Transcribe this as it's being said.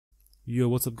Yo,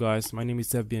 what's up guys, my name is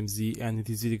FBMZ, and in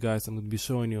this video guys I'm going to be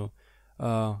showing you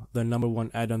the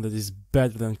 #1 add-on that is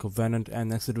better than Covenant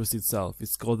and Exodus itself.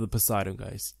 It's called the Poseidon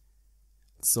guys.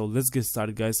 So let's get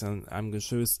started guys, and I'm going to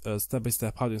show you step by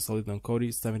step how to install it on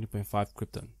Kodi 17.5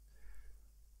 Krypton.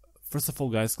 First of all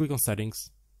guys, click on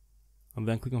settings and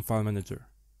then click on file manager.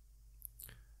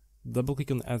 Double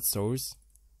click on add source,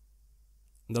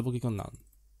 double click on none.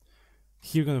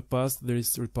 Here you're going to pause, there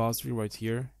is repository right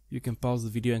here. You can pause the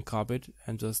video and copy it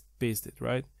and just paste it,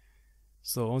 right?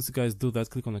 So once you guys do that,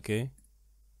 click on OK.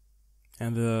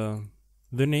 And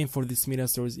the name for this media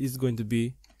source is going to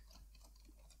be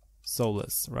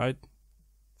Soulless, right?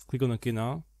 Click on OK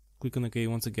now. Click on OK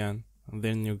once again, and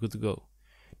then you're good to go.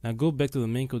 Now go back to the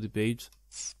main Kodi page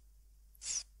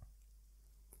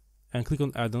and click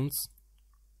on add-ons.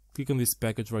 Click on this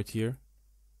package right here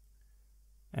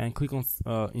and click on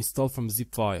install from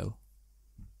zip file.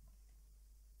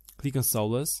 Click on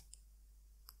Soulless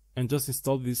and just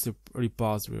install this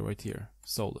repository right here,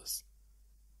 Soulless.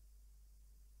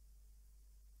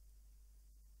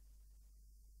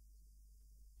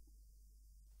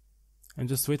 And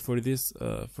just wait for this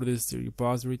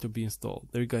repository to be installed.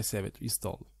 There you guys have it,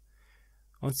 installed.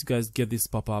 Once you guys get this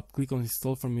pop-up, click on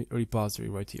install from repository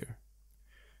right here.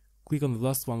 Click on the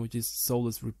last one, which is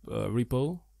Soulless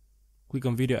repo. Click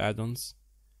on video add-ons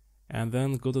and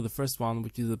then go to the first one,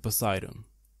 which is the Poseidon,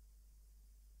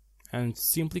 and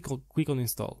simply click on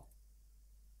install.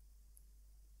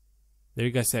 There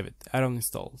you guys have it, add-on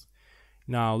installed.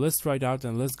 Now let's try it out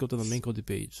and let's go to the main Kodi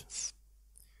page.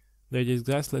 There it is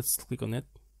guys, let's click on it,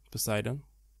 Poseidon.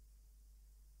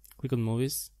 Click on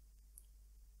movies,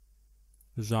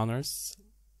 genres,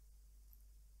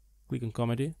 click on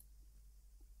comedy.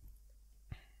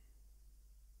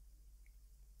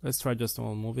 Let's try just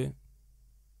one movie.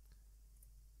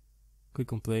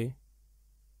 Click on play.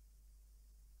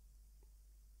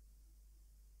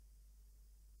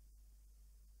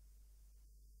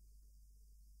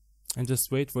 And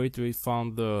just wait for it to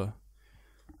find the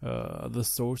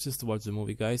sources to watch the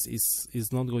movie guys.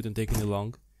 It's not going to take any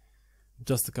long,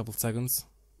 just a couple seconds.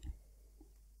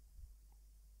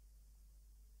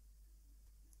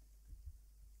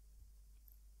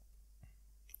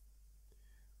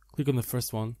 Click on the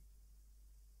first one.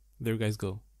 There you guys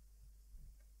go.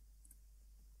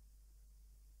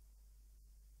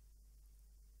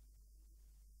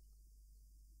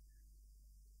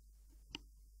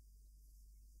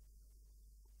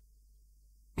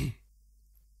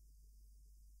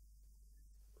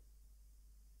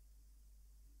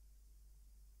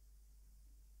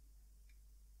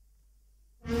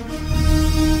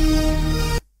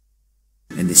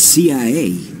 And the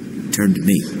CIA turned to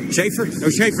me. Schaefer? No,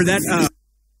 Schaefer, that,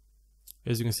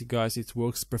 As you can see guys, it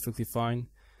works perfectly fine.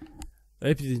 I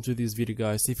hope you did enjoy this video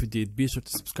guys. If you did, be sure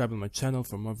to subscribe on my channel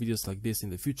for more videos like this in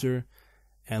the future.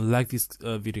 And like this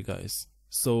video guys.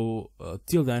 So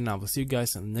till then, I will see you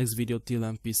guys in the next video. Till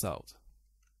then, peace out.